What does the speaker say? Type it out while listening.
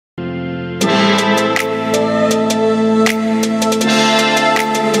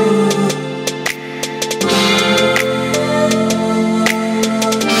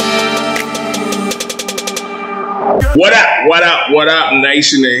What up,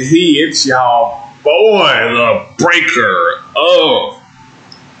 nation of He? It's y'all boy, the breaker of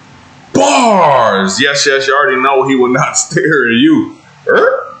bars. Yes, you already know he will not stare at you.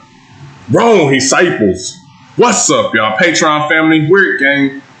 Wrong, he disciples. What's up, y'all? Patreon family, Weird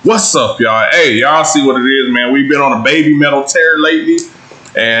Gang. What's up, y'all? Hey, y'all see what it is, man. We've been on a Babymetal tear lately,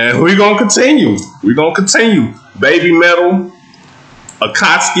 and we're gonna continue. We're gonna continue. Babymetal,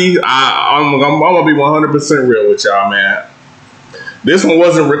 Akatsuki. I'm gonna be 100% real with y'all, man. This one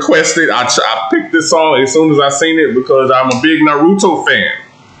wasn't requested. I picked this song as soon as I seen it because I'm a big Naruto fan.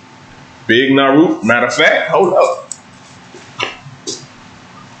 Big Naruto. Matter of fact, hold up.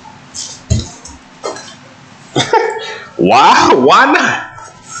 Why not?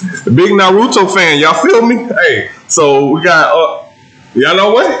 Big Naruto fan, y'all feel me? Hey, so we got y'all know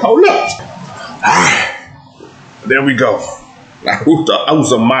what? Hold up. There we go. Naruto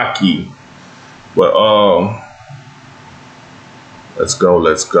Uzumaki. But let's go.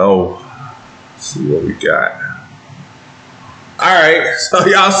 Let's see what we got. Alright, so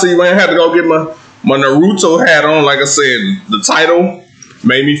y'all see when I had to go get my Naruto hat on. Like I said, the title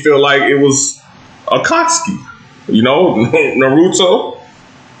made me feel like it was Akatsuki. You know, Naruto.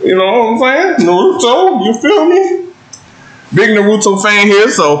 You know what I'm saying? Naruto, you feel me? Big Naruto fan here.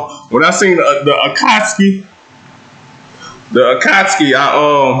 So when I seen the Akatsuki, I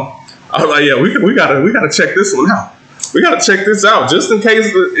was like, yeah, we gotta check this one out. We gotta check this out just in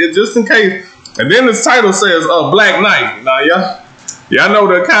case. And then the title says Black Knight. Now y'all know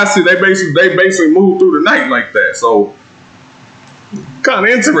the Akatsuki, they basically move through the night like that. So kind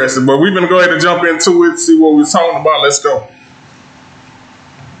of interesting, but we're gonna go ahead and jump into it, see what we're talking about. Let's go.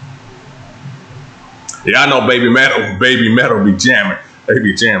 Yeah, I know Babymetal be jamming. They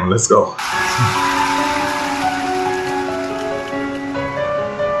be jamming. Let's go.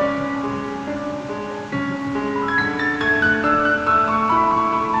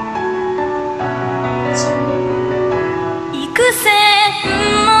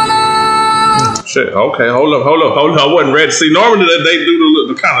 Shit, okay, hold up. I wasn't ready. See, normally they do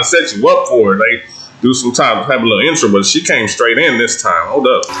the kind of set you up for it. They do some time, have a little intro, but she came straight in this time. Hold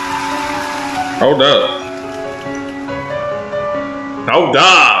up.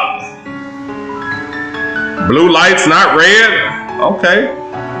 Blue lights, not red. Okay.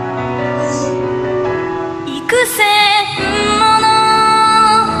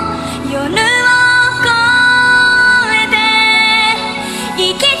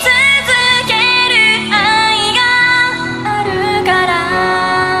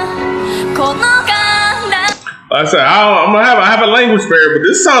 Like I said, I have a language barrier, but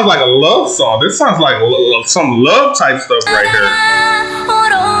this sounds like a love song. This sounds like some love type stuff right here.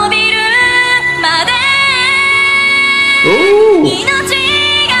 Ooh.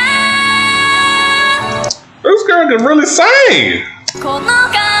 This girl can really sing.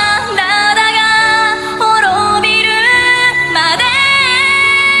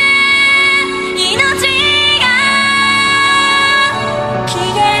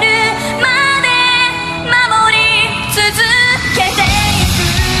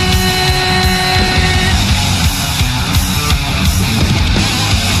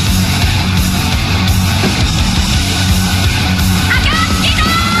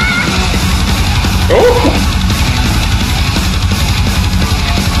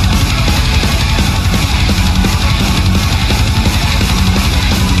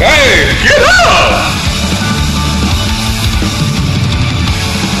 Hey, get up!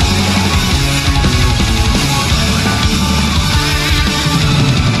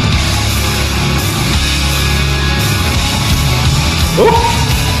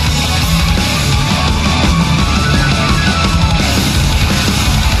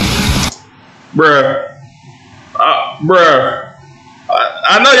 Bruh.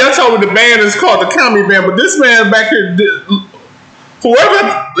 I know y'all told me the band is called the Comedy Band, but this man back here,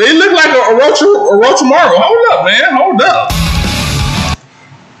 whoever, they look like a Orochimaru. Hold up, man. Hold up.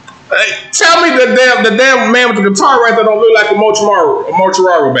 Hey, tell me the damn man with the guitar right there don't look like a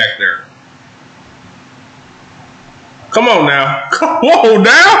Orochimaru back there. Come on now. Whoa,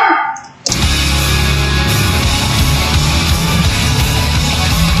 now.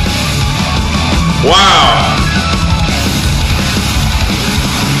 Wow.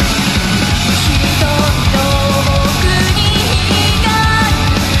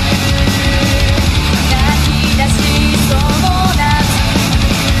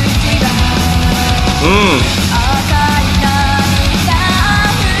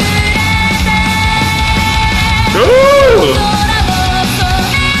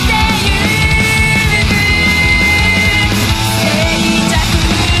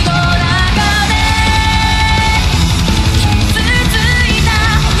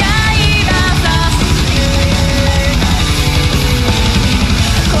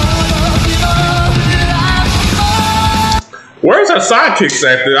 her sidekicks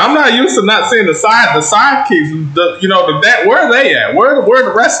at? I'm not used to not seeing the sidekicks. Where are they at? Where are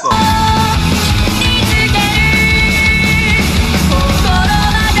the rest of them?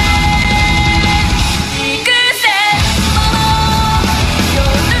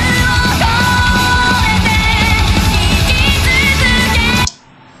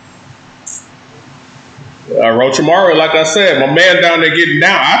 Orochimaru, like I said, my man down there getting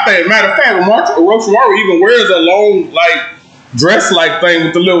down. I think, matter of fact, Orochimaru even wears a long, dress-like thing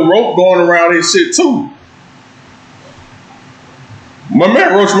with the little rope going around his shit, too. My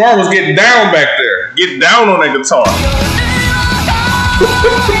man Orochimaru was getting down back there. Getting down on that guitar.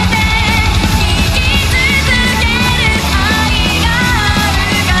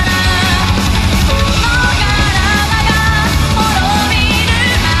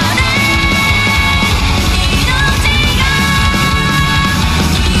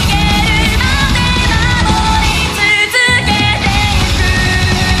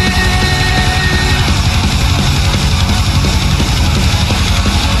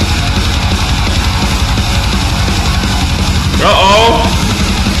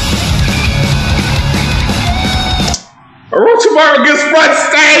 Orochimaru gets front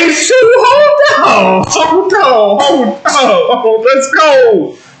stage. Shoot, hold on. Let's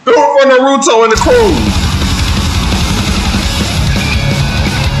go. Do it for Naruto and the crew.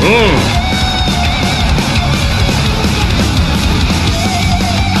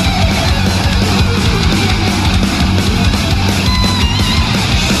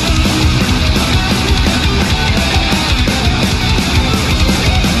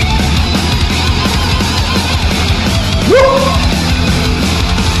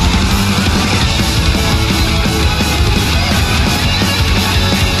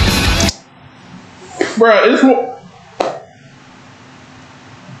 Bruh,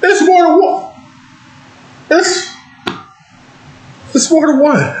 it's more than one. It's more than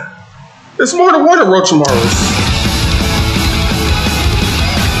one. It's more than one Orochimaru's.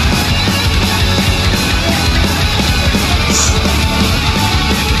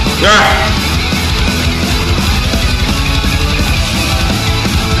 Ah.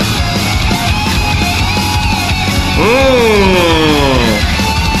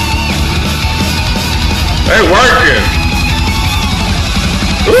 They working.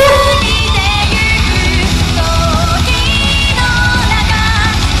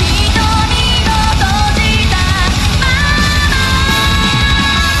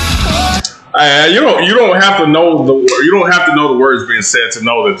 You don't have to know the words being said to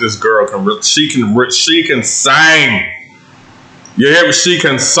know that this girl she can sing. You hear me? She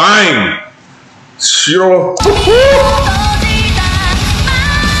can sing. She don't.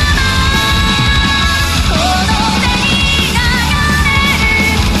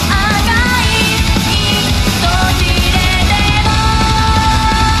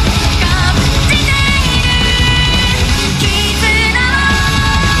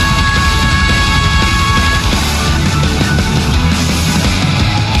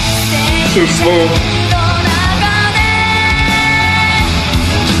 Too smooth.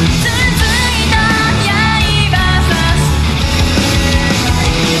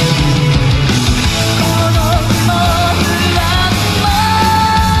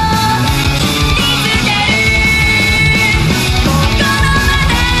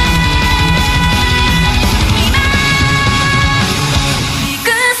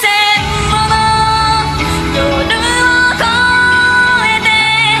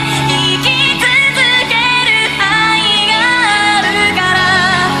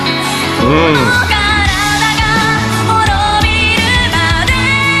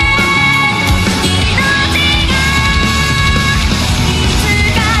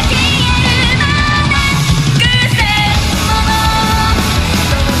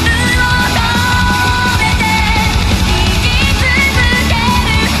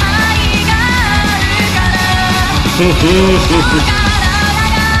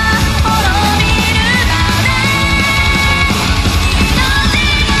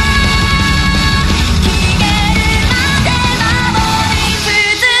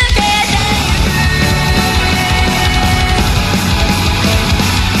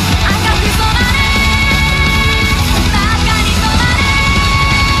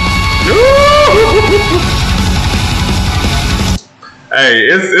 Hey,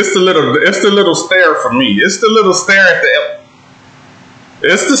 it's the little stare for me. It's the little stare at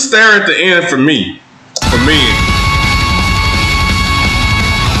it's the stare at the end for me.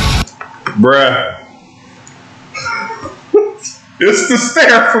 Bruh. It's the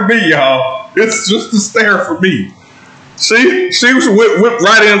stare for me, y'all. It's just the stare for me. She was whipped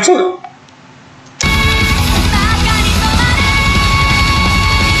right into it.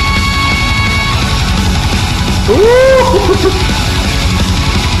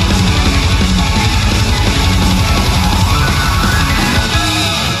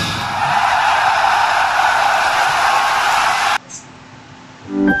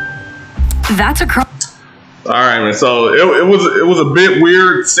 That's a crime. All right, man. So it was a bit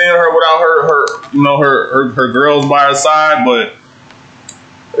weird seeing her without her girls by her side, but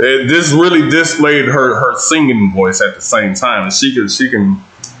this really displayed her singing voice at the same time. And she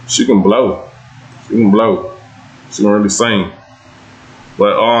can blow. She can blow. She can really sing.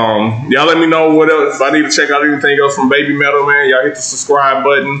 But y'all let me know what else, if I need to check out anything else from Babymetal, man. Y'all hit the subscribe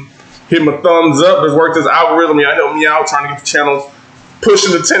button. Hit my thumbs up. Let's work this algorithm. Y'all help me out trying to get the channel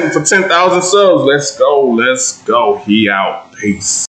pushing the 10,000 subs. Let's go. Let's go. He out. Peace.